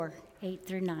8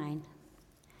 through 9.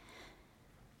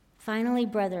 Finally,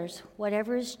 brothers,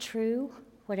 whatever is true,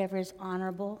 whatever is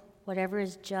honorable, whatever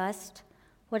is just,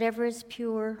 whatever is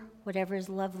pure, whatever is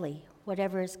lovely,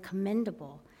 whatever is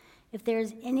commendable, if there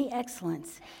is any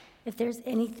excellence, if there's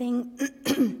anything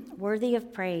worthy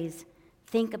of praise,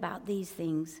 think about these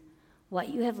things. What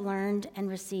you have learned and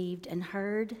received and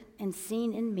heard and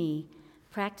seen in me,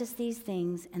 practice these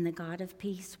things, and the God of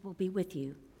peace will be with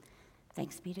you.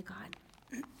 Thanks be to God.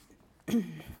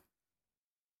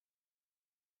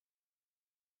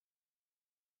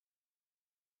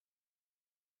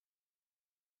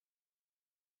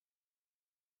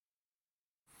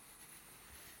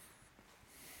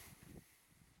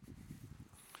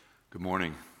 Good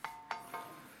morning.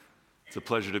 It's a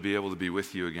pleasure to be able to be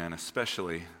with you again,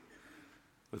 especially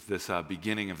with this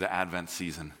beginning of the Advent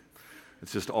season.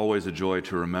 It's just always a joy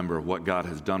to remember what God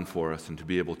has done for us and to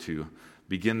be able to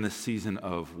begin this season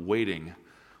of waiting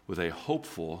with a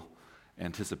hopeful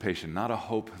anticipation, not a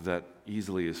hope that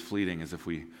easily is fleeting as if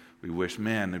we wish,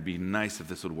 man, it'd be nice if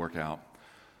this would work out,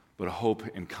 but a hope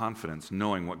in confidence,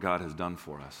 knowing what God has done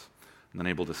for us, and then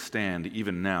able to stand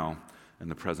even now in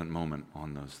the present moment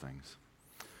on those things.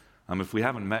 If we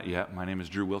haven't met yet, my name is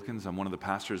Drew Wilkins. I'm one of the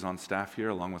pastors on staff here,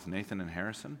 along with Nathan and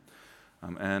Harrison,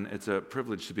 and it's a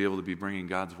privilege to be able to be bringing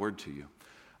God's Word to you.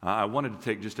 I wanted to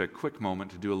take just a quick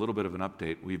moment to do a little bit of an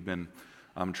update. We've been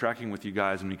tracking with you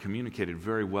guys, and we communicated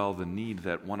very well the need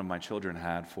that one of my children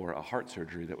had for a heart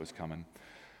surgery that was coming.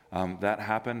 That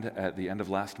happened at the end of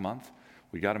last month.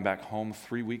 We got him back home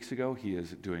 3 weeks ago. He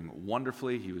is doing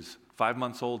wonderfully. He was 5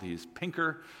 months old. He's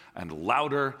pinker and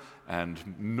louder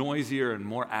and noisier and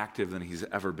more active than he's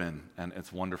ever been, and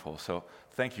it's wonderful. So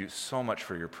thank you so much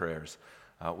for your prayers.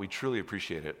 We truly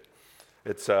appreciate it.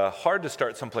 It's hard to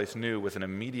start someplace new with an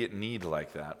immediate need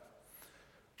like that,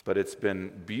 but it's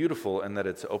been beautiful in that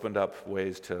it's opened up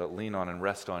ways to lean on and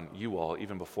rest on you all,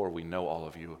 even before we know all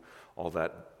of you all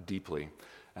that deeply.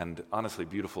 And honestly,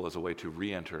 beautiful as a way to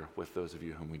re-enter with those of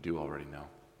you whom we do already know.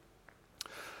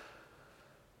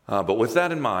 But with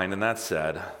that in mind, and that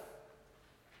said,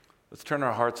 let's turn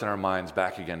our hearts and our minds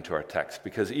back again to our text,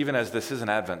 because even as this is an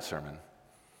Advent sermon,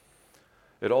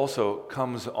 it also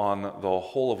comes on the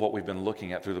whole of what we've been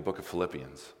looking at through the book of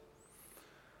Philippians.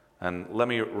 And let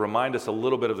me remind us a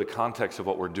little bit of the context of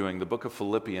what we're doing. The book of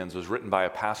Philippians was written by a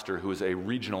pastor who is a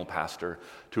regional pastor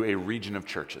to a region of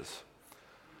churches.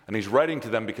 And he's writing to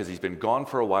them because he's been gone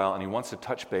for a while and he wants to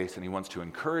touch base and he wants to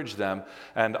encourage them,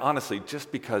 and honestly,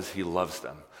 just because he loves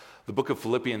them. The book of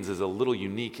Philippians is a little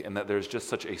unique in that there's just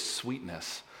such a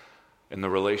sweetness in the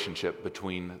relationship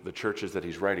between the churches that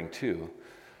he's writing to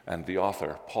and the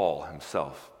author, Paul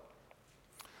himself.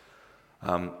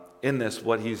 In this,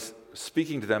 what he's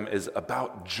speaking to them is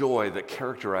about joy that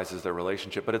characterizes their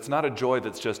relationship, but it's not a joy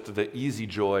that's just the easy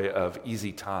joy of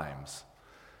easy times.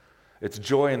 It's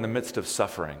joy in the midst of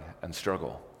suffering and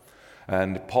struggle.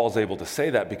 And Paul's able to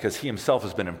say that because he himself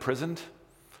has been imprisoned,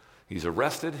 he's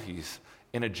arrested, he's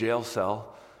in a jail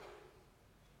cell,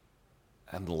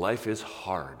 and life is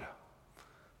hard.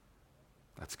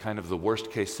 That's kind of the worst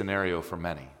case scenario for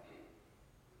many.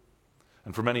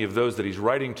 And for many of those that he's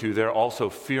writing to, they're also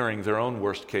fearing their own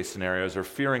worst case scenarios, or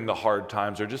fearing the hard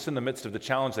times, or just in the midst of the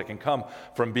challenge that can come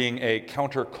from being a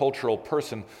countercultural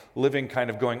person living kind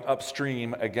of going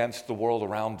upstream against the world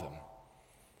around them.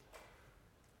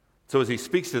 So as he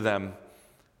speaks to them,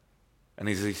 and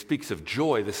as he speaks of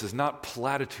joy, this is not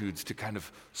platitudes to kind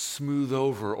of smooth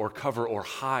over or cover or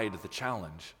hide the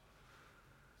challenge,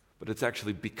 but it's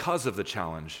actually because of the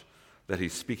challenge that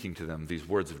he's speaking to them these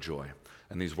words of joy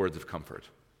and these words of comfort.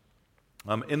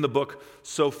 In the book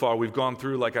so far, we've gone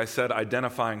through, like I said,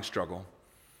 identifying struggle.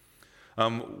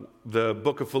 The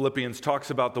book of Philippians talks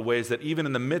about the ways that even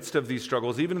in the midst of these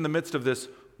struggles, even in the midst of this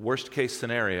worst case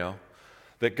scenario,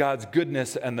 that God's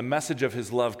goodness and the message of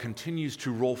his love continues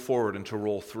to roll forward and to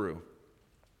roll through.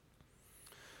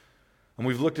 And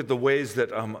we've looked at the ways that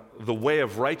the way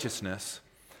of righteousness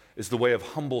is the way of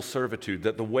humble servitude,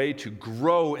 that the way to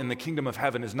grow in the kingdom of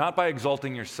heaven is not by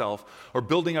exalting yourself or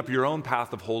building up your own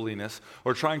path of holiness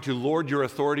or trying to lord your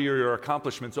authority or your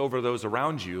accomplishments over those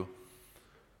around you,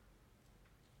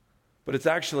 but it's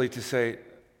actually to say,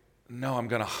 no, I'm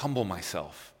going to humble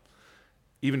myself,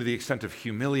 even to the extent of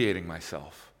humiliating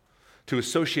myself, to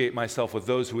associate myself with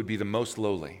those who would be the most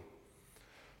lowly,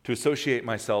 to associate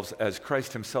myself, as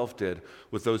Christ himself did,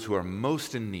 with those who are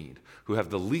most in need, who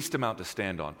have the least amount to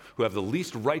stand on, who have the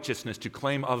least righteousness to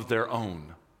claim of their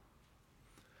own.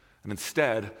 And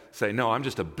instead say, no, I'm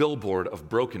just a billboard of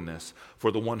brokenness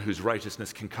for the one whose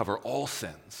righteousness can cover all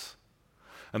sins,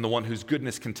 and the one whose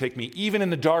goodness can take me even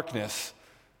in the darkness,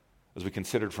 as we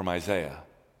considered from Isaiah,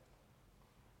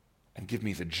 and give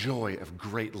me the joy of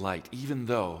great light, even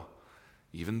though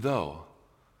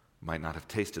I might not have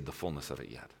tasted the fullness of it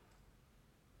yet.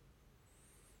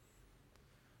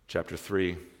 Chapter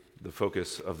 3, the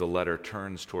focus of the letter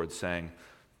turns towards saying,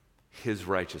 his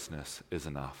righteousness is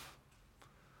enough.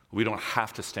 We don't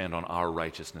have to stand on our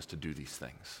righteousness to do these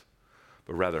things,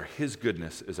 but rather his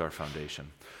goodness is our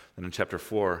foundation. And in chapter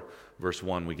 4, verse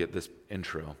 1, we get this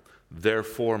intro.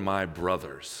 Therefore, my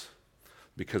brothers,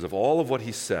 because of all of what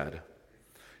he said,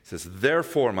 he says,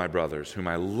 therefore, my brothers, whom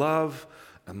I love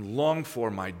and long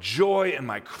for, my joy and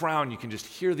my crown. You can just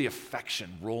hear the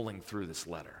affection rolling through this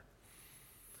letter.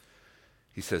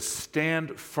 He says,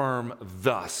 stand firm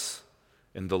thus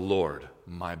in the Lord,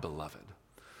 my beloved.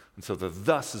 And so the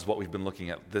thus is what we've been looking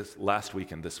at this last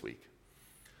week and this week.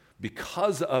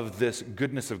 Because of this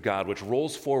goodness of God, which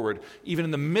rolls forward even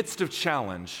in the midst of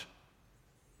challenge,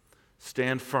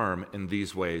 stand firm in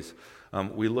these ways.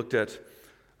 We looked at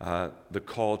the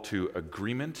call to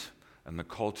agreement and the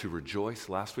call to rejoice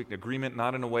last week. Agreement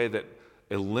not in a way that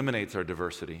eliminates our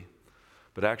diversity,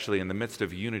 but actually in the midst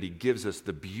of unity gives us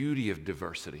the beauty of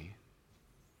diversity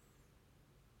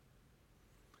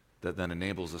that then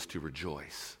enables us to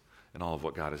rejoice in all of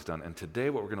what God has done. And today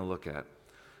what we're going to look at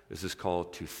is this call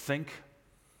to think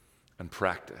and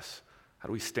practice. How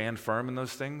do we stand firm in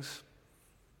those things?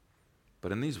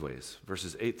 But in these ways,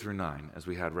 verses 8 through 9, as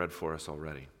we had read for us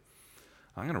already.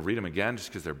 I'm going to read them again just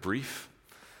because they're brief,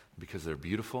 because they're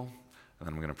beautiful, and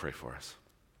then I'm going to pray for us.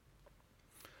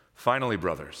 Finally,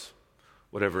 brothers,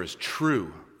 whatever is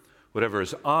true, whatever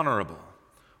is honorable,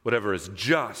 whatever is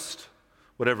just,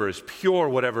 whatever is pure,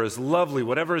 whatever is lovely,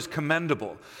 whatever is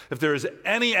commendable, if there is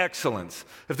any excellence,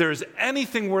 if there is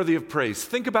anything worthy of praise,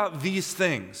 think about these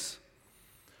things.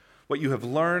 What you have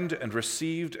learned and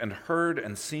received and heard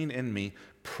and seen in me,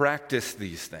 practice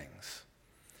these things,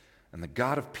 and the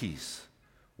God of peace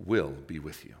will be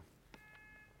with you.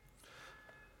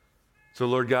 So,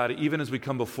 Lord God, even as we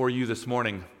come before you this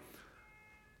morning,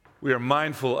 we are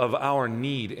mindful of our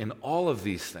need in all of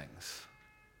these things.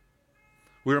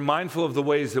 We are mindful of the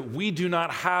ways that we do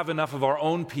not have enough of our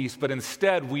own peace, but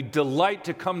instead we delight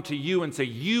to come to you and say,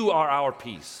 you are our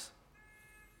peace.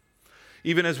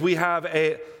 Even as we have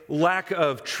a lack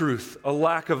of truth, a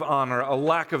lack of honor, a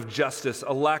lack of justice,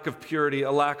 a lack of purity,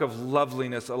 a lack of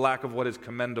loveliness, a lack of what is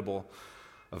commendable,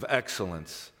 of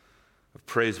excellence, of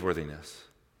praiseworthiness.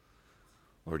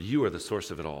 Lord, you are the source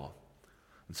of it all.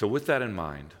 And so with that in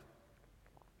mind,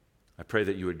 I pray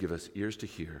that you would give us ears to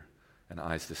hear and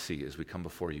eyes to see as we come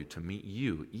before you to meet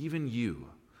you, even you,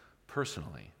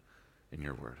 personally, in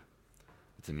your word.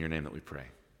 It's in your name that we pray.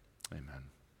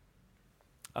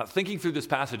 Amen. Thinking through this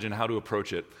passage and how to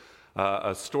approach it,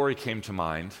 a story came to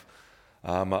mind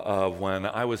of when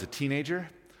I was a teenager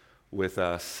with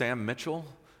Sam Mitchell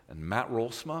and Matt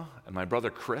Rolsma and my brother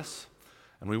Chris.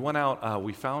 And we went out,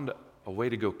 we found a way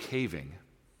to go caving.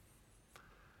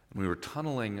 And we were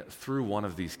tunneling through one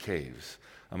of these caves.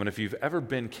 And if you've ever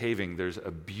been caving, there's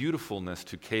a beautifulness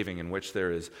to caving in which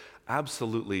there is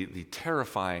absolutely the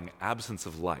terrifying absence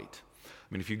of light.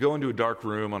 I mean, if you go into a dark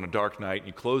room on a dark night, and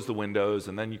you close the windows,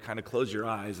 and then you kind of close your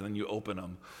eyes, and then you open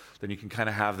them, then you can kind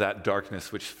of have that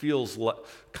darkness, which feels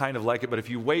kind of like it. But if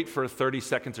you wait for 30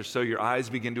 seconds or so, your eyes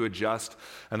begin to adjust,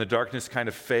 and the darkness kind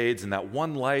of fades, and that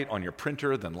one light on your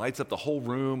printer then lights up the whole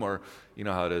room, or you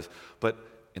know how it is. But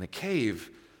in a cave,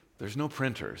 there's no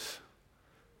printers.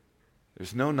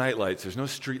 There's no night lights. There's no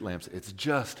street lamps. It's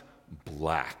just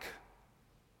black.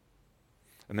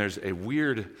 And there's a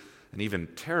weird and even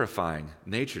terrifying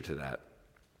nature to that.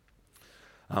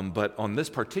 But on this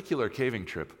particular caving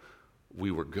trip,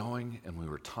 we were going and we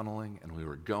were tunneling and we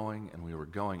were going and we were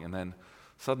going. And then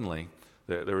suddenly,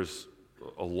 there was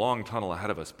a long tunnel ahead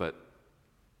of us, but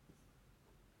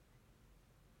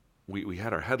we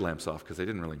had our headlamps off because they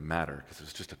didn't really matter because it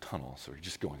was just a tunnel, so we're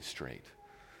just going straight.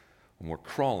 And we're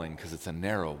crawling because it's a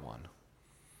narrow one.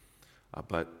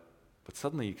 But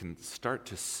suddenly you can start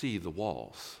to see the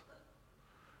walls.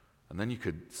 And then you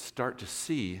could start to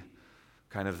see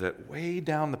kind of that way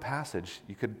down the passage,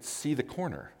 you could see the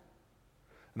corner.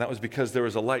 And that was because there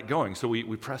was a light going. So we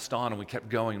pressed on and we kept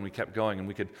going and we kept going, and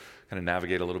we could kind of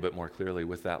navigate a little bit more clearly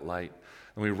with that light.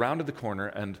 And we rounded the corner,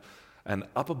 and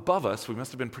up above us, we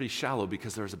must have been pretty shallow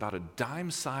because there was about a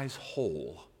dime-size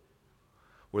hole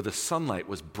where the sunlight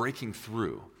was breaking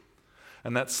through.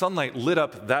 And that sunlight lit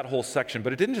up that whole section,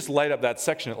 but it didn't just light up that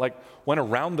section. It went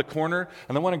around the corner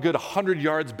and then went a good 100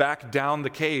 yards back down the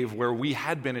cave where we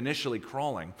had been initially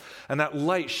crawling. And that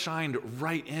light shined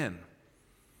right in.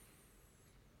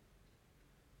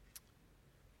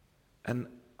 And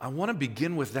I want to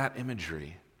begin with that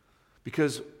imagery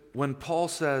because when Paul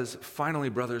says, finally,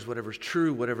 brothers, whatever is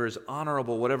true, whatever is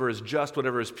honorable, whatever is just,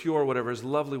 whatever is pure, whatever is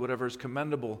lovely, whatever is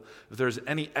commendable, if there's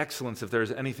any excellence, if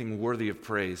there's anything worthy of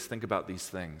praise, think about these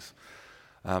things.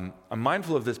 I'm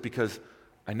mindful of this because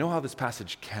I know how this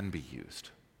passage can be used.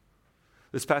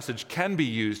 This passage can be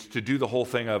used to do the whole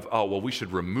thing of, oh, well, we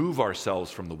should remove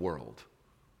ourselves from the world.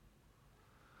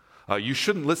 You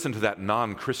shouldn't listen to that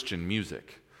non-Christian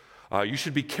music. You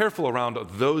should be careful around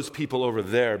those people over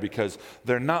there because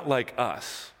they're not like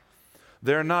us.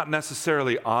 They're not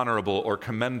necessarily honorable or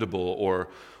commendable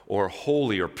or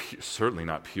holy or certainly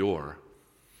not pure.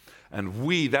 And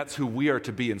that's who we are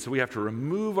to be. And so we have to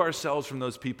remove ourselves from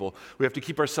those people. We have to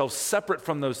keep ourselves separate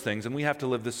from those things, and we have to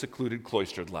live this secluded,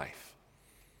 cloistered life.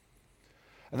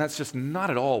 And that's just not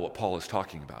at all what Paul is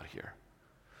talking about here.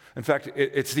 In fact,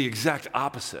 it's the exact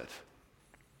opposite.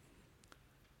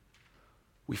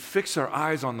 We fix our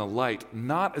eyes on the light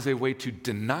not as a way to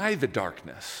deny the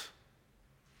darkness,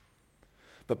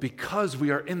 but because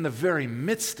we are in the very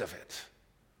midst of it.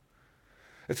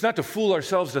 It's not to fool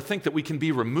ourselves to think that we can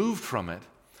be removed from it.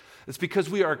 It's because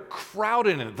we are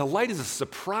crowded in it. The light is a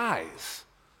surprise.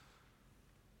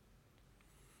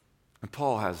 And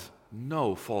Paul has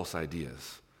no false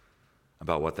ideas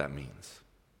about what that means.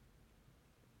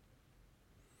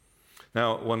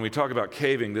 Now, when we talk about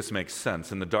caving, this makes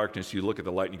sense. In the darkness, you look at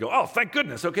the light and you go, oh, thank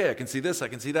goodness, okay, I can see this, I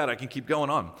can see that, I can keep going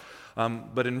on.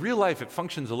 But in real life, it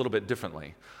functions a little bit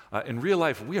differently. In real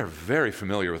life, we are very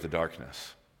familiar with the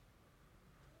darkness.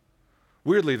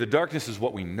 Weirdly, the darkness is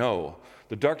what we know.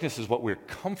 The darkness is what we're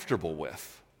comfortable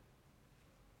with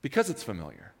because it's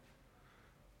familiar.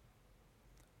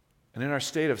 And in our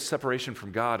state of separation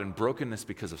from God and brokenness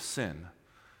because of sin,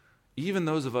 even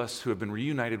those of us who have been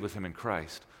reunited with Him in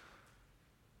Christ,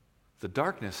 the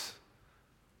darkness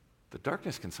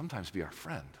can sometimes be our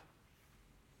friend.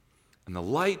 And the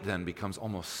light then becomes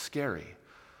almost scary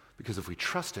because if we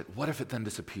trust it, what if it then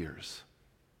disappears?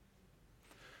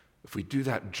 If we do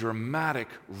that dramatic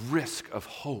risk of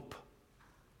hope.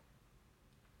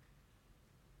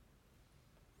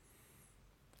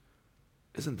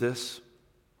 Isn't this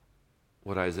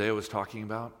what Isaiah was talking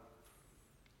about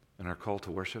in our call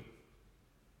to worship?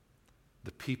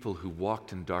 The people who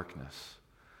walked in darkness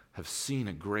have seen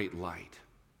a great light.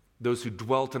 Those who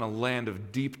dwelt in a land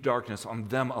of deep darkness, on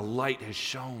them a light has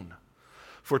shone.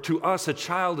 For to us a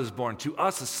child is born, to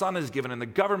us a son is given, and the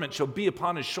government shall be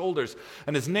upon his shoulders,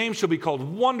 and his name shall be called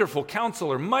Wonderful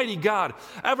Counselor, Mighty God,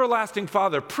 Everlasting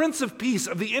Father, Prince of Peace.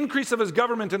 Of the increase of his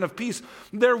government and of peace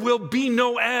there will be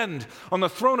no end, on the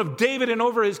throne of David and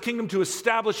over his kingdom, to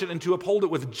establish it and to uphold it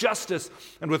with justice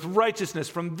and with righteousness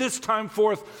from this time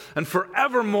forth and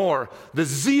forevermore. The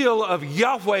zeal of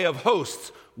Yahweh of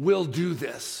hosts will do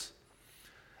this.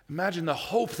 Imagine the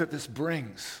hope that this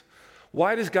brings.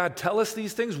 Why does God tell us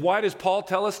these things? Why does Paul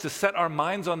tell us to set our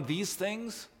minds on these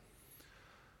things?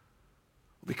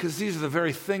 Because these are the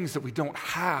very things that we don't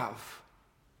have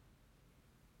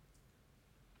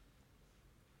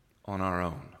on our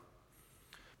own.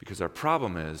 Because our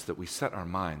problem is that we set our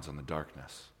minds on the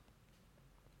darkness.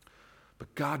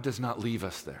 But God does not leave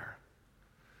us there.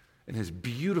 In His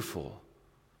beautiful,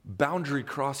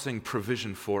 boundary-crossing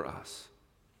provision for us,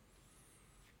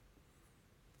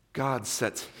 God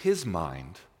sets His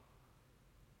mind,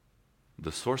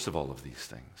 the source of all of these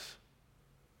things,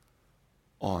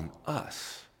 on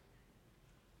us.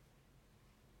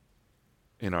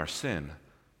 In our sin,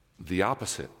 the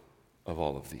opposite of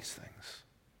all of these things.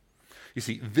 You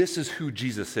see, this is who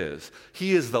Jesus is.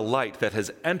 He is the light that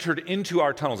has entered into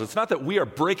our tunnels. It's not that we are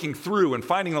breaking through and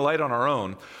finding the light on our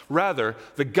own. Rather,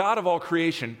 the God of all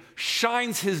creation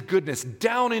shines His goodness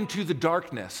down into the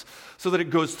darkness so that it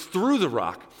goes through the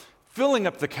rock, filling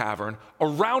up the cavern,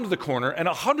 around the corner, and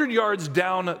 100 yards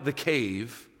down the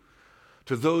cave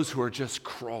to those who are just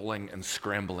crawling and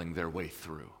scrambling their way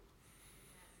through.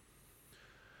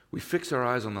 We fix our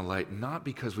eyes on the light not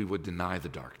because we would deny the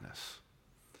darkness,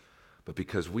 but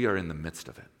because we are in the midst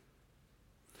of it.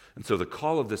 And so the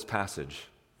call of this passage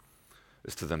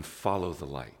is to then follow the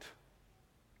light.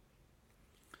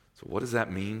 So what does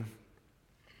that mean?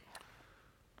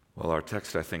 Well, our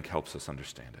text, I think, helps us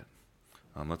understand it.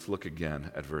 Let's look again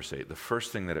at verse 8. The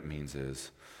first thing that it means is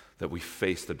that we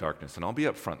face the darkness. And I'll be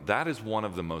up front. That is one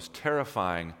of the most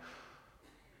terrifying,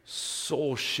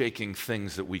 soul-shaking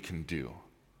things that we can do.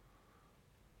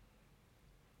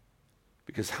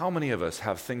 Because how many of us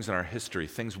have things in our history,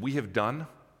 things we have done,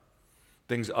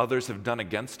 things others have done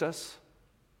against us,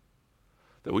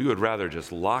 that we would rather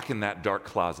just lock in that dark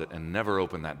closet and never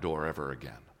open that door ever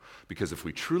again? Because if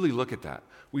we truly look at that,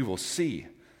 we will see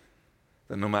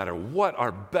that no matter what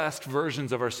our best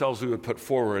versions of ourselves we would put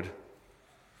forward,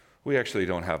 we actually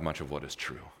don't have much of what is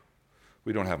true.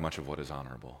 We don't have much of what is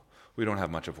honorable. We don't have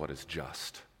much of what is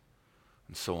just,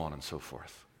 and so on and so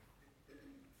forth.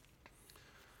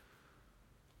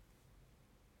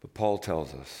 But Paul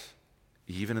tells us,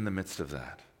 even in the midst of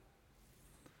that,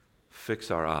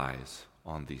 fix our eyes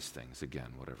on these things.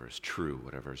 Again, whatever is true,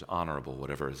 whatever is honorable,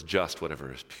 whatever is just,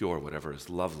 whatever is pure, whatever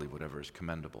is lovely, whatever is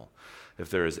commendable.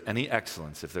 If there is any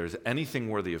excellence, if there is anything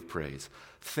worthy of praise,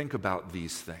 think about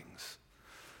these things.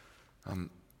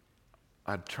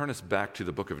 I'd turn us back to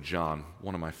the book of John,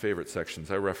 one of my favorite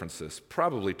sections. I reference this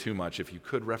probably too much if you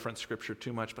could reference Scripture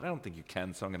too much, but I don't think you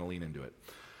can, so I'm going to lean into it.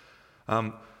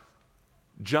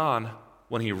 John,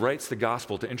 when he writes the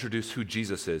gospel to introduce who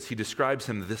Jesus is, he describes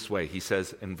him this way. He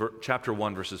says in chapter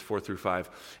 1, verses 4 through 5,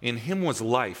 "In him was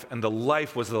life, and the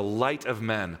life was the light of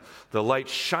men. The light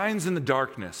shines in the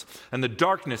darkness, and the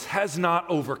darkness has not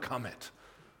overcome it."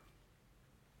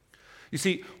 You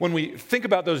see, when we think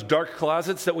about those dark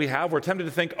closets that we have, we're tempted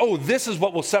to think, oh, this is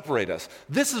what will separate us.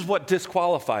 This is what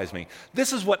disqualifies me.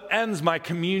 This is what ends my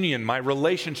communion, my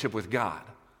relationship with God.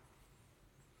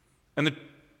 And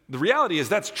the reality is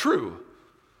that's true.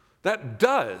 That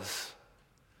does.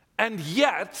 And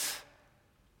yet,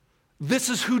 this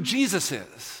is who Jesus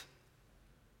is.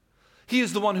 He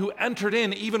is the one who entered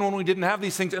in even when we didn't have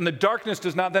these things, and the darkness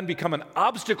does not then become an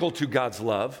obstacle to God's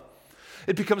love.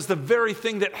 It becomes the very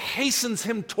thing that hastens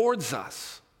him towards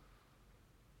us.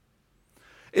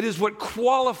 It is what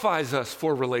qualifies us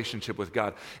for relationship with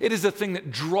God. It is the thing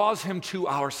that draws him to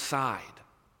our side.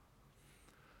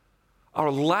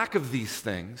 Our lack of these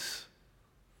things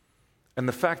and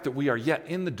the fact that we are yet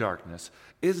in the darkness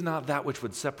is not that which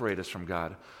would separate us from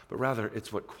God, but rather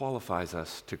it's what qualifies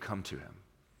us to come to him.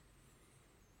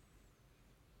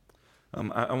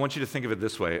 I want you to think of it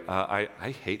this way.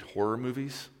 I hate horror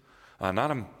movies.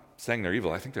 I'm saying they're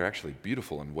evil. I think they're actually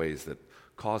beautiful in ways that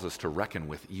cause us to reckon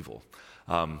with evil.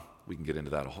 We can get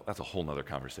into that. That's a whole other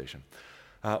conversation.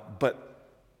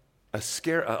 But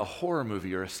a horror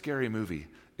movie or a scary movie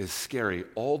is scary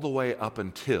all the way up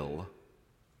until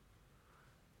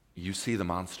you see the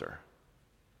monster.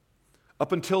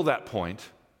 Up until that point,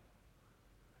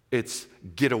 it's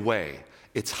get away,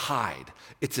 it's hide,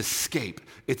 it's escape,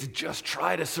 it's just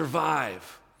try to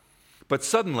survive. But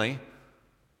suddenly,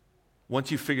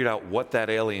 once you figured out what that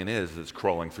alien is that's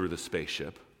crawling through the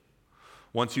spaceship,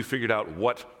 once you figured out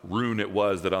what rune it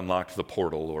was that unlocked the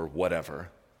portal or whatever,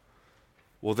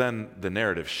 well, then the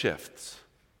narrative shifts.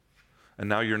 And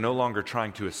now you're no longer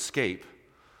trying to escape,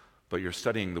 but you're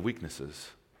studying the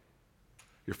weaknesses.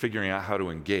 You're figuring out how to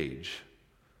engage.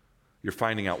 You're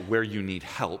finding out where you need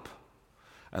help,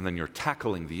 and then you're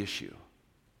tackling the issue.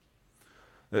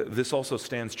 This also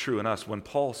stands true in us. When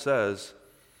Paul says,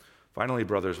 "Finally,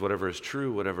 brothers, whatever is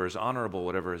true, whatever is honorable,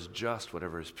 whatever is just,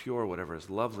 whatever is pure, whatever is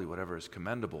lovely, whatever is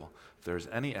commendable, if there's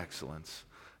any excellence,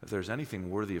 if there's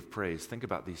anything worthy of praise, think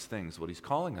about these things." What he's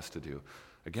calling us to do,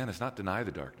 again, is not deny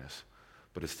the darkness,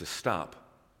 but it's to stop.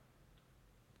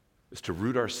 It's to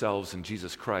root ourselves in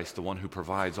Jesus Christ, the one who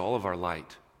provides all of our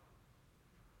light,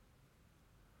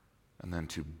 and then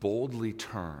to boldly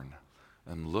turn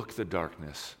and look the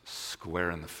darkness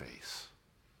square in the face.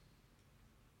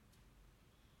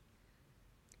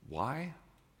 Why?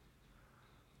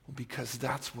 Well, because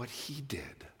that's what he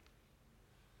did.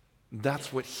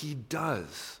 That's what he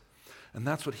does. And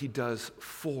that's what he does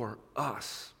for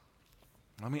us.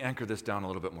 Let me anchor this down a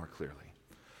little bit more clearly.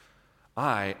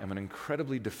 I am an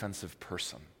incredibly defensive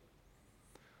person.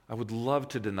 I would love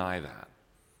to deny that.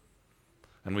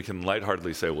 And we can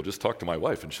lightheartedly say, well, just talk to my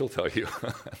wife and she'll tell you.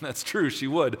 And that's true, she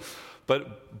would.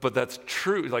 But that's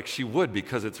true, like she would,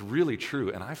 because it's really true.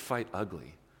 And I fight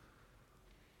ugly.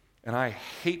 And I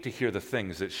hate to hear the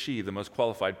things that she, the most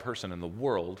qualified person in the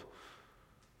world,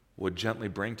 would gently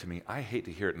bring to me. I hate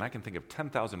to hear it, and I can think of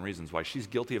 10,000 reasons why she's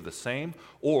guilty of the same,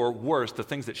 or worse, the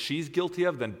things that she's guilty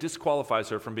of then disqualifies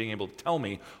her from being able to tell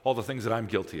me all the things that I'm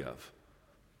guilty of.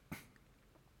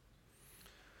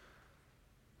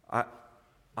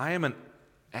 I am an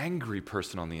angry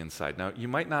person on the inside. Now, you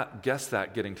might not guess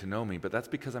that getting to know me, but that's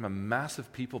because I'm a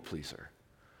massive people pleaser.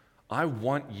 I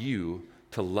want you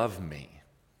to love me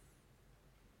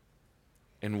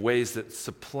in ways that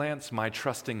supplants my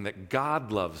trusting that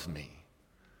God loves me.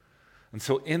 And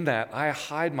so in that, I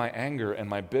hide my anger and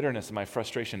my bitterness and my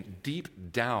frustration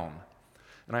deep down.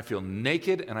 And I feel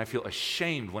naked and I feel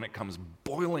ashamed when it comes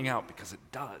boiling out, because it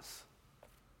does.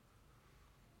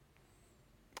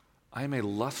 I am a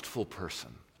lustful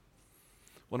person.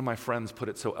 One of my friends put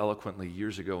it so eloquently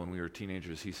years ago when we were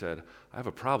teenagers. He said, I have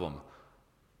a problem.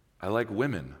 I like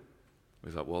women.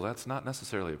 We thought, well, that's not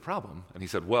necessarily a problem. And he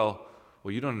said, well,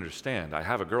 well, you don't understand. I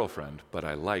have a girlfriend, but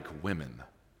I like women,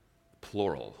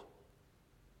 plural.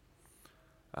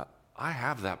 I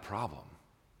have that problem.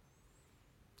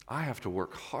 I have to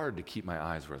work hard to keep my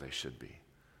eyes where they should be.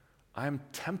 I'm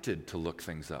tempted to look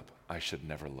things up I should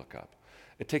never look up.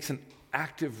 It takes an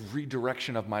active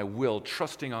redirection of my will,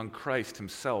 trusting on Christ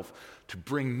himself to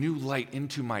bring new light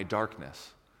into my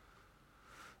darkness.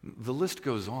 The list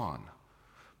goes on.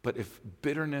 But if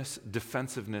bitterness,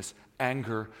 defensiveness,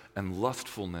 anger, and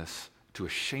lustfulness to a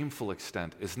shameful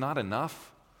extent is not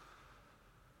enough,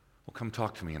 well, come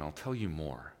talk to me and I'll tell you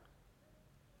more,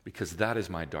 because that is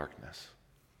my darkness.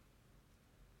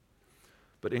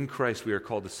 But in Christ, we are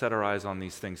called to set our eyes on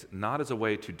these things, not as a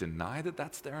way to deny that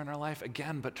that's there in our life,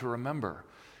 again, but to remember,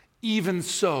 even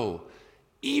so,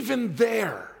 even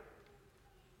there,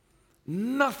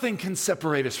 nothing can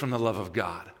separate us from the love of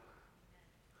God.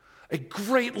 A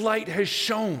great light has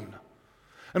shone,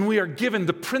 and we are given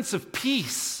the Prince of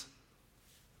Peace.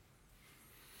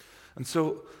 And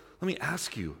so, let me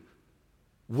ask you,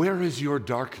 where is your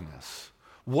darkness?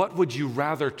 What would you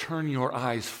rather turn your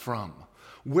eyes from?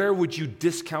 Where would you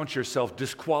discount yourself,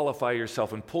 disqualify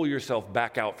yourself, and pull yourself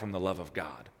back out from the love of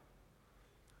God?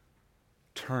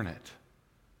 Turn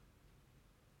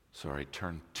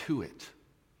to it.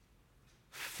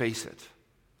 Face it.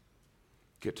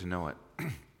 Get to know it.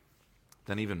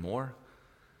 Then even more,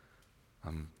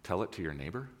 tell it to your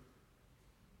neighbor.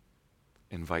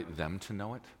 Invite them to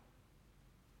know it.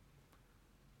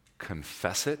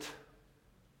 Confess it.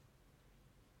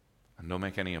 And don't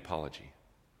make any apology.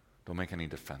 Don't make any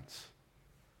defense.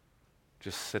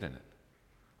 Just sit in it.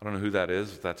 I don't know who that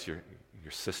is, if that's your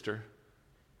sister,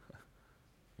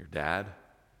 your dad,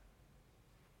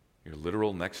 your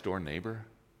literal next door neighbor,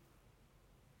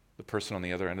 the person on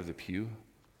the other end of the pew.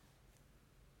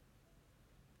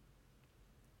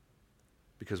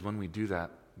 Because when we do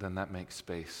that, then that makes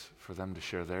space for them to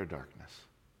share their darkness.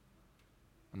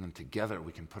 And then together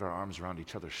we can put our arms around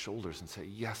each other's shoulders and say,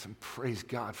 yes, and praise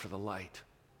God for the light.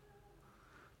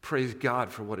 Praise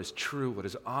God for what is true, what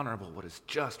is honorable, what is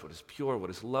just, what is pure, what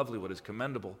is lovely, what is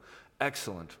commendable,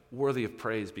 excellent, worthy of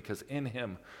praise, because in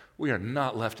him we are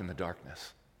not left in the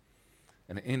darkness.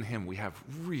 And in him we have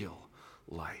real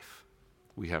life.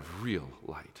 We have real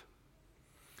light.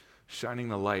 Shining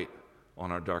the light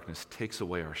on our darkness takes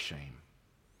away our shame.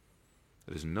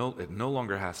 It no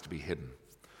longer has to be hidden,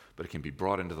 but it can be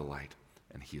brought into the light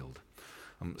and healed.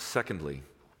 Secondly,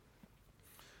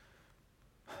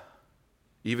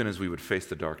 even as we would face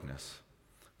the darkness,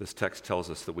 this text tells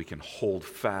us that we can hold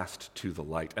fast to the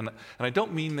light. And I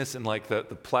don't mean this in like the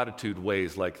platitude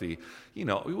ways, like we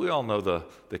all know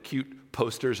the cute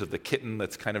posters of the kitten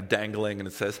that's kind of dangling and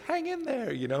it says, hang in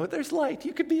there, there's light,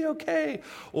 you could be okay.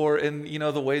 Or in,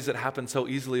 the ways that happen so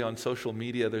easily on social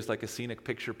media, there's like a scenic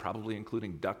picture, probably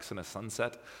including ducks and a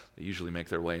sunset. They usually make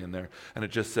their way in there. And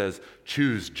it just says,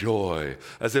 choose joy,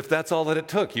 as if that's all that it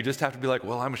took. You just have to be like,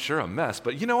 well, I'm sure a mess,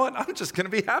 but you know what? I'm just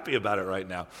going to be happy about it right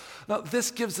now. Now,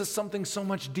 this gives us something so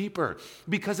much deeper,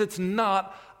 because it's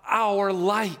not our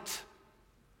light.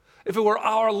 If it were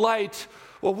our light,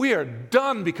 well, we are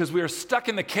done because we are stuck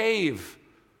in the cave.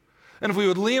 And if we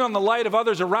would lean on the light of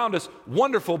others around us,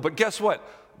 wonderful, but guess what?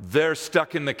 They're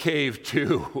stuck in the cave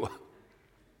too.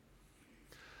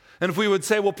 And if we would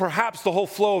say, well, perhaps the whole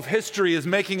flow of history is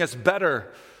making us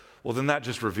better, well, then that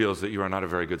just reveals that you are not a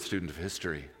very good student of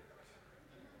history.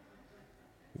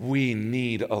 We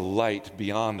need a light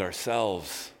beyond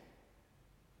ourselves.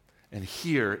 And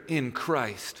here in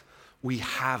Christ, we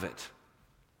have it.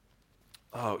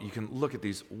 Oh, you can look at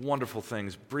these wonderful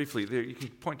things briefly. You can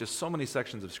point to so many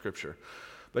sections of Scripture.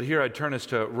 But here I'd turn us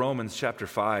to Romans chapter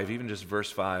 5, even just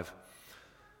verse 5.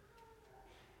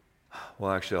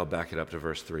 Well, actually, I'll back it up to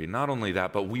verse 3. Not only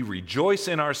that, but we rejoice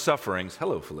in our sufferings,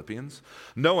 hello, Philippians,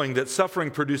 knowing that suffering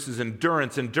produces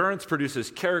endurance, endurance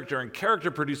produces character, and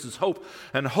character produces hope,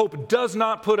 and hope does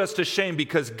not put us to shame,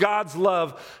 because God's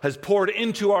love has poured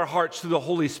into our hearts through the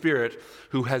Holy Spirit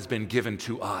who has been given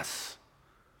to us.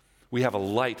 We have a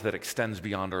light that extends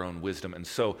beyond our own wisdom, and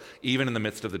so even in the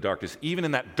midst of the darkness, even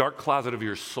in that dark closet of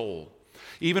your soul,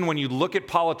 even when you look at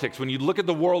politics, when you look at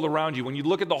the world around you, when you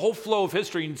look at the whole flow of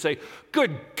history and say,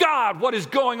 good God, what is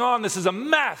going on? This is a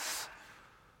mess.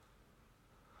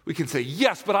 We can say,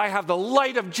 yes, but I have the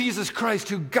light of Jesus Christ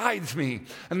who guides me.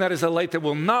 And that is a light that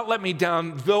will not let me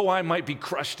down, though I might be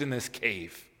crushed in this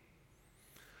cave.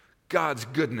 God's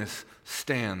goodness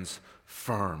stands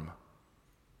firm.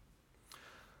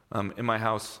 In my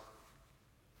house,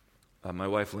 my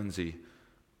wife, Lindsay,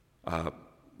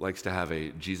 likes to have a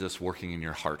Jesus working in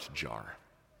your heart jar.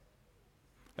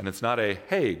 And it's not a,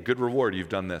 hey, good reward, you've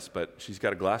done this, but she's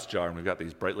got a glass jar and we've got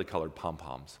these brightly colored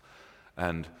pom-poms.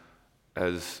 And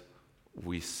as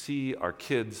we see our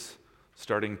kids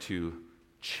starting to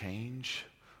change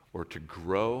or to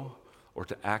grow or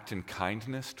to act in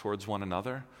kindness towards one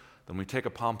another, then we take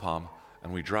a pom-pom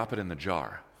and we drop it in the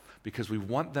jar because we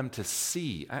want them to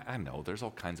see. I know there's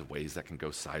all kinds of ways that can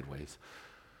go sideways,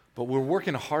 but we're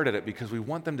working hard at it because we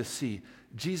want them to see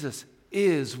Jesus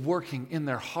is working in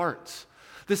their hearts.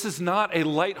 This is not a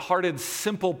lighthearted,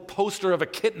 simple poster of a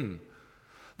kitten.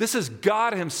 This is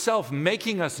God himself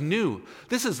making us new.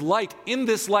 This is light in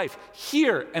this life,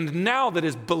 here and now, that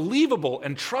is believable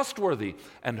and trustworthy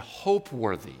and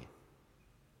hope-worthy.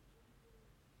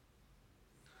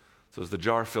 So as the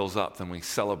jar fills up, then we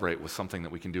celebrate with something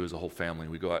that we can do as a whole family.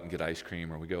 We go out and get ice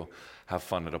cream, or we go have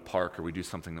fun at a park, or we do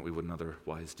something that we wouldn't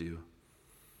otherwise do.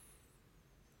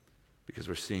 Because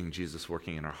we're seeing Jesus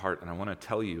working in our heart. And I want to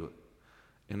tell you,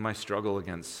 in my struggle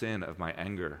against sin, of my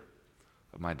anger,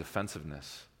 of my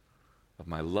defensiveness, of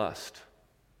my lust,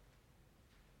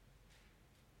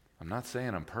 I'm not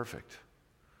saying I'm perfect.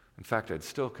 In fact, I'd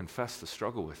still confess the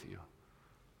struggle with you.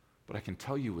 But I can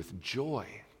tell you with joy,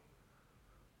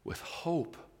 with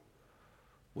hope,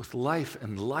 with life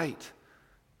and light,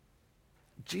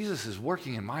 Jesus is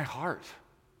working in my heart.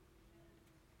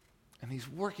 And he's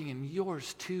working in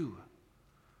yours too.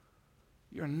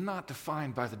 You're not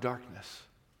defined by the darkness.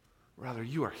 Rather,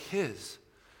 you are his.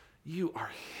 You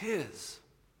are his.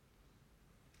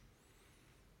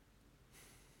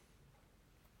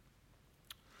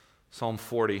 Psalm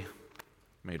 40,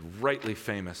 made rightly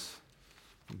famous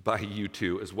by you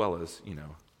two, as well as,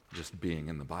 just being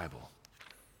in the Bible,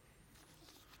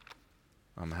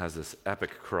 has this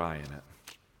epic cry in it.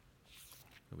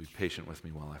 You'll be patient with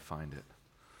me while I find it.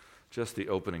 Just the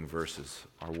opening verses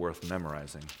are worth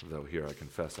memorizing, though here I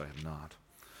confess I have not.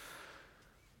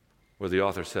 Where the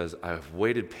author says, I have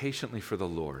waited patiently for the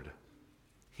Lord.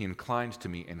 He inclined to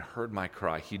me and heard my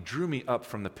cry. He drew me up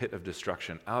from the pit of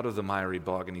destruction, out of the miry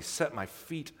bog, and he set my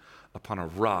feet upon a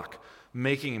rock,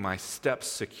 making my steps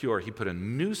secure. He put a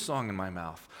new song in my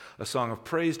mouth, a song of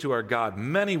praise to our God.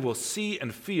 Many will see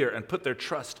and fear and put their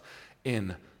trust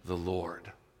in the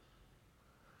Lord.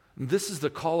 This is the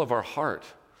call of our heart.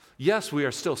 Yes, we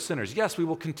are still sinners. Yes, we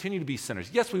will continue to be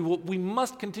sinners. Yes, we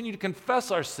must continue to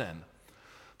confess our sin.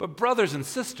 But brothers and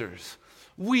sisters,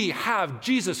 we have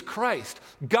Jesus Christ,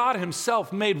 God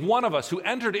himself made one of us, who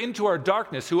entered into our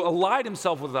darkness, who allied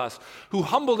himself with us, who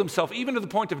humbled himself even to the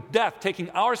point of death, taking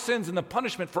our sins and the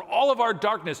punishment for all of our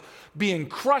darkness, being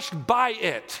crushed by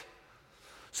it,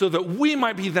 so that we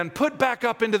might be then put back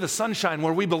up into the sunshine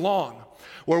where we belong,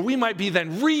 where we might be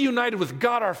then reunited with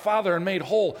God our Father and made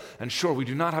whole. And sure, we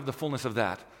do not have the fullness of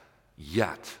that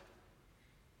yet,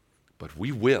 but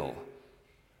we will.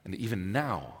 And even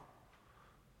now,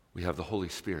 we have the Holy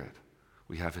Spirit.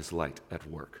 We have his light at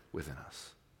work within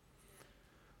us.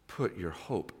 Put your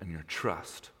hope and your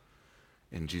trust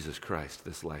in Jesus Christ,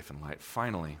 this life and light.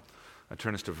 Finally, I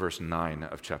turn us to verse 9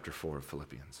 of chapter 4 of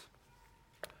Philippians,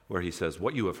 where he says,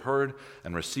 what you have heard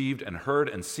and received and heard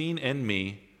and seen in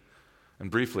me.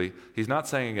 And briefly, he's not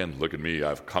saying again, look at me,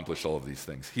 I've accomplished all of these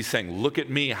things. He's saying, look at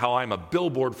me, how I'm a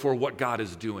billboard for what God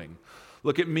is doing.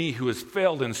 Look at me, who has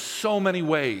failed in so many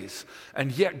ways,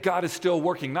 and yet God is still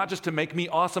working, not just to make me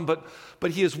awesome,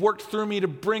 but he has worked through me to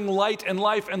bring light and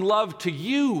life and love to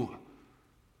you.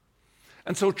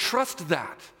 And so trust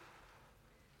that.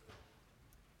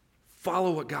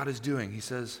 Follow what God is doing. He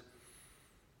says,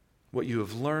 what you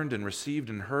have learned and received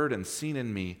and heard and seen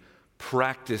in me,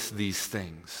 practice these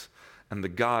things, and the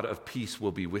God of peace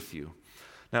will be with you.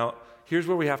 Now, here's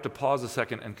where we have to pause a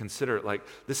second and consider,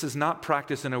 this is not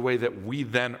practice in a way that we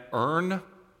then earn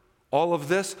all of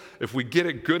this. If we get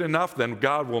it good enough, then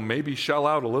God will maybe shell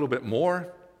out a little bit more.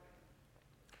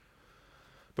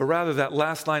 But rather, that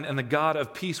last line, and the God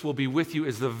of peace will be with you,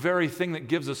 is the very thing that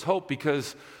gives us hope,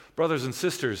 because, brothers and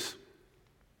sisters,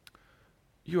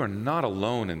 you are not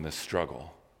alone in this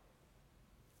struggle.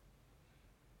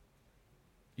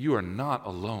 You are not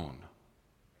alone.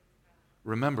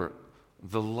 Remember,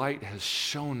 the light has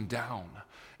shone down.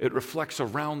 It reflects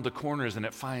around the corners, and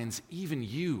it finds even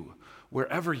you,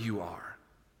 wherever you are.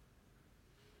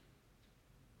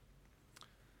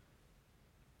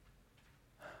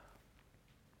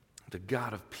 The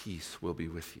God of peace will be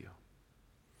with you.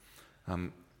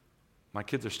 My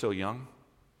kids are still young,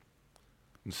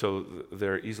 and so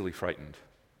they're easily frightened.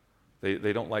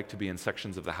 They don't like to be in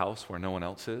sections of the house where no one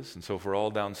else is, and so if we're all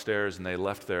downstairs and they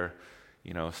left their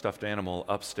stuffed animal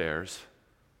upstairs,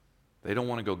 they don't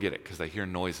want to go get it because they hear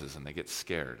noises and they get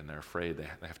scared and they're afraid. They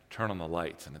have to turn on the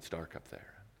lights and it's dark up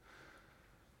there.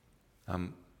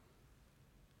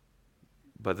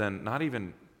 But then not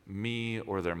even me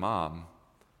or their mom,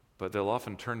 but they'll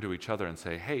often turn to each other and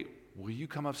say, hey, will you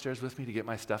come upstairs with me to get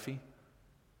my stuffy?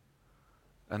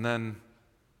 And then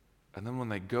when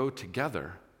they go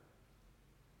together,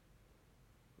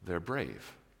 they're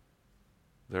brave.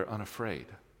 They're unafraid.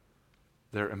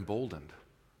 They're emboldened.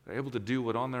 They're able to do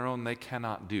what on their own they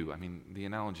cannot do. I mean, the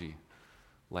analogy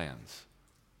lands.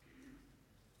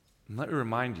 And let me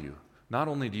remind you, not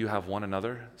only do you have one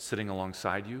another sitting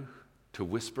alongside you to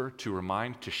whisper, to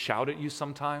remind, to shout at you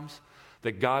sometimes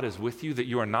that God is with you, that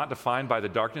you are not defined by the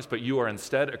darkness, but you are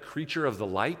instead a creature of the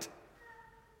light.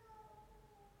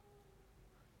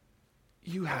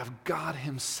 You have God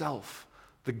himself,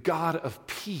 the God of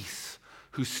peace,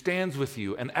 who stands with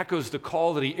you and echoes the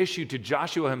call that he issued to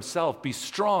Joshua himself. Be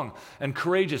strong and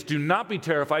courageous. Do not be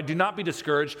terrified. Do not be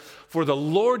discouraged. For the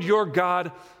Lord your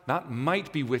God not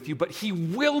might be with you, but he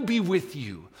will be with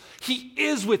you. He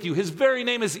is with you. His very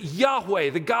name is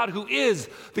Yahweh, the God who is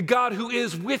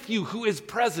with you, who is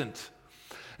present.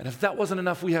 And if that wasn't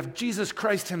enough, we have Jesus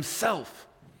Christ himself,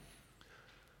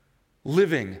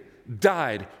 living,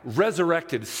 died,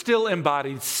 resurrected, still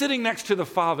embodied, sitting next to the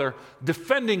Father,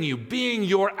 defending you, being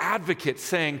your advocate,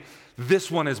 saying,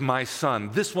 this one is my son,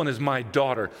 this one is my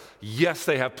daughter. Yes,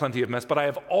 they have plenty of mess, but I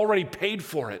have already paid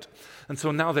for it. And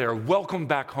so now they are welcomed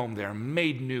back home. They are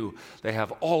made new. They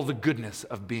have all the goodness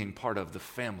of being part of the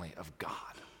family of God.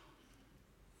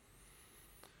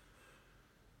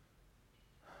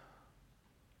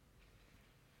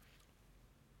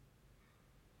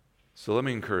 So let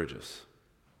me encourage us.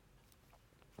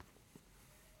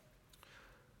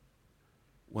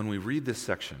 When we read this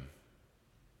section,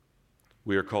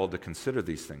 we are called to consider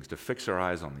these things, to fix our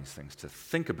eyes on these things, to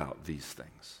think about these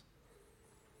things.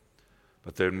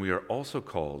 But then we are also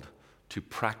called to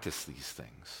practice these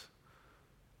things,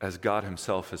 as God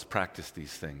himself has practiced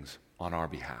these things on our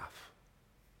behalf.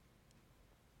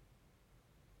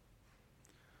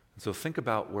 And so think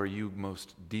about where you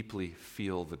most deeply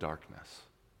feel the darkness,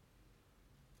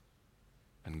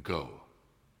 and go.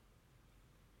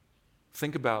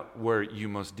 Think about where you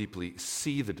most deeply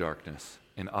see the darkness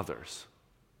in others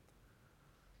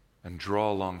and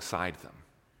draw alongside them.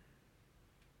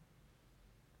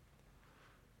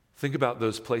 Think about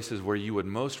those places where you would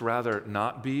most rather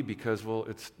not be because, well,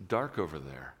 it's dark over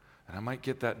there and I might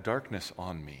get that darkness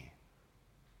on me.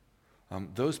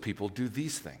 Those people do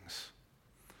these things.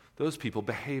 Those people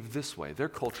behave this way. Their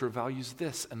culture values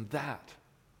this and that.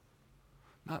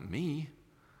 Not me.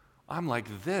 I'm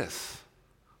like this.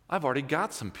 I've already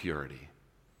got some purity.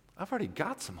 I've already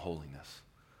got some holiness.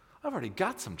 I've already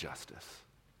got some justice.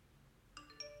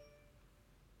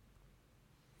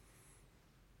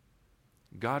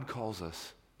 God calls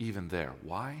us even there.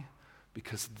 Why?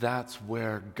 Because that's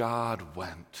where God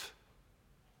went.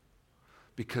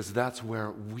 Because that's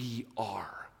where we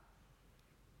are.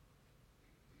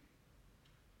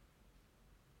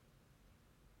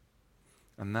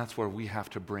 And that's where we have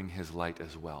to bring his light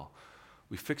as well.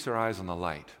 We fix our eyes on the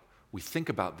light. We think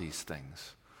about these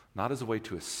things, not as a way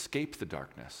to escape the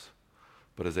darkness,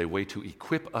 but as a way to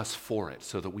equip us for it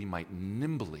so that we might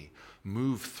nimbly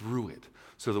move through it,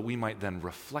 so that we might then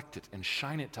reflect it and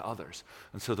shine it to others,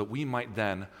 and so that we might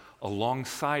then,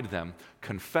 alongside them,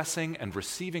 confessing and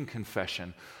receiving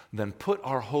confession, then put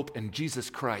our hope in Jesus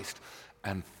Christ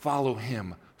and follow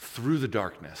him through the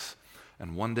darkness,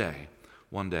 and one day,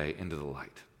 into the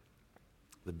light.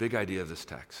 The big idea of this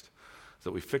text is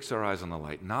that we fix our eyes on the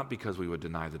light, not because we would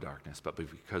deny the darkness, but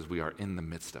because we are in the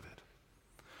midst of it.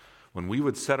 When we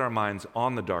would set our minds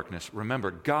on the darkness,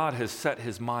 remember, God has set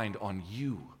his mind on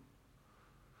you.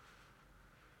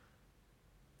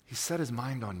 He set his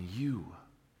mind on you.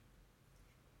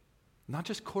 Not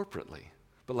just corporately,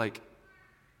 but like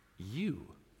you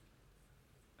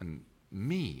and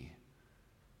me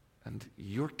and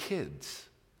your kids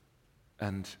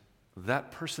and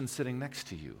that person sitting next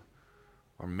to you.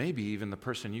 Or maybe even the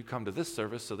person you come to this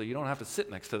service so that you don't have to sit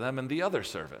next to them in the other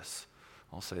service.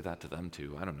 I'll say that to them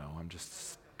too. I don't know. I'm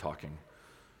just talking.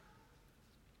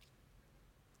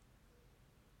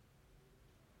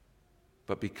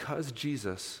 But because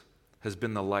Jesus has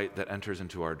been the light that enters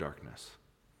into our darkness,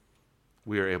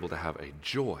 we are able to have a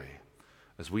joy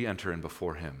as we enter in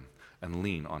before him and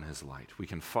lean on his light. We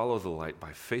can follow the light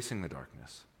by facing the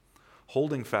darkness,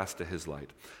 holding fast to his light,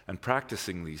 and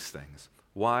practicing these things.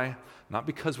 Why? Not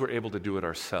because we're able to do it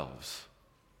ourselves,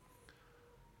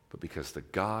 but because the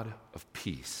God of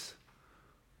peace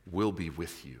will be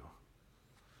with you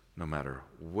no matter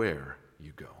where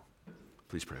you go.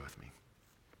 Please pray with me.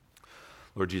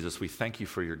 Lord Jesus, we thank you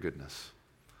for your goodness.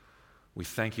 We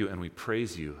thank you and we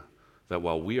praise you that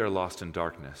while we are lost in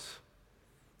darkness,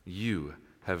 you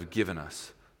have given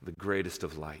us the greatest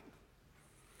of light.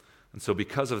 And so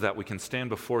because of that, we can stand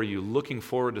before you looking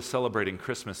forward to celebrating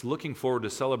Christmas, looking forward to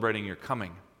celebrating your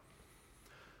coming.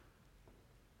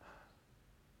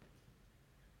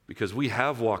 Because we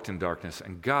have walked in darkness,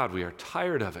 and God, we are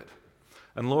tired of it.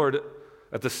 And Lord,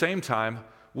 at the same time,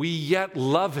 we yet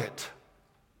love it.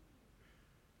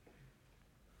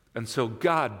 And so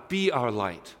God, be our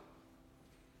light.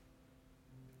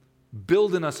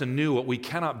 Build in us anew what we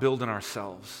cannot build in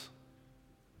ourselves,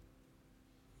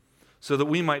 so that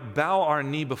we might bow our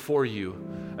knee before you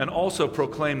and also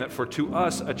proclaim that for to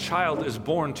us a child is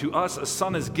born, to us a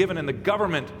son is given, and the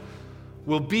government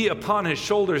will be upon his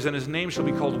shoulders, and his name shall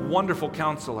be called Wonderful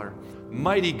Counselor,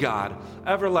 Mighty God,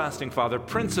 Everlasting Father,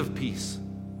 Prince of Peace.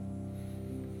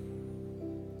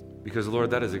 Because,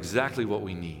 Lord, that is exactly what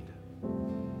we need,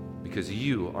 because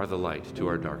you are the light to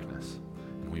our darkness.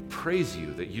 And we praise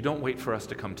you that you don't wait for us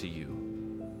to come to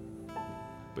you,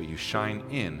 but you shine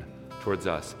in towards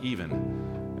us, even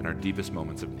in our deepest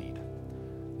moments of need.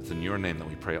 It's in your name that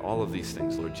we pray all of these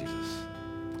things, Lord Jesus.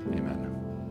 Amen.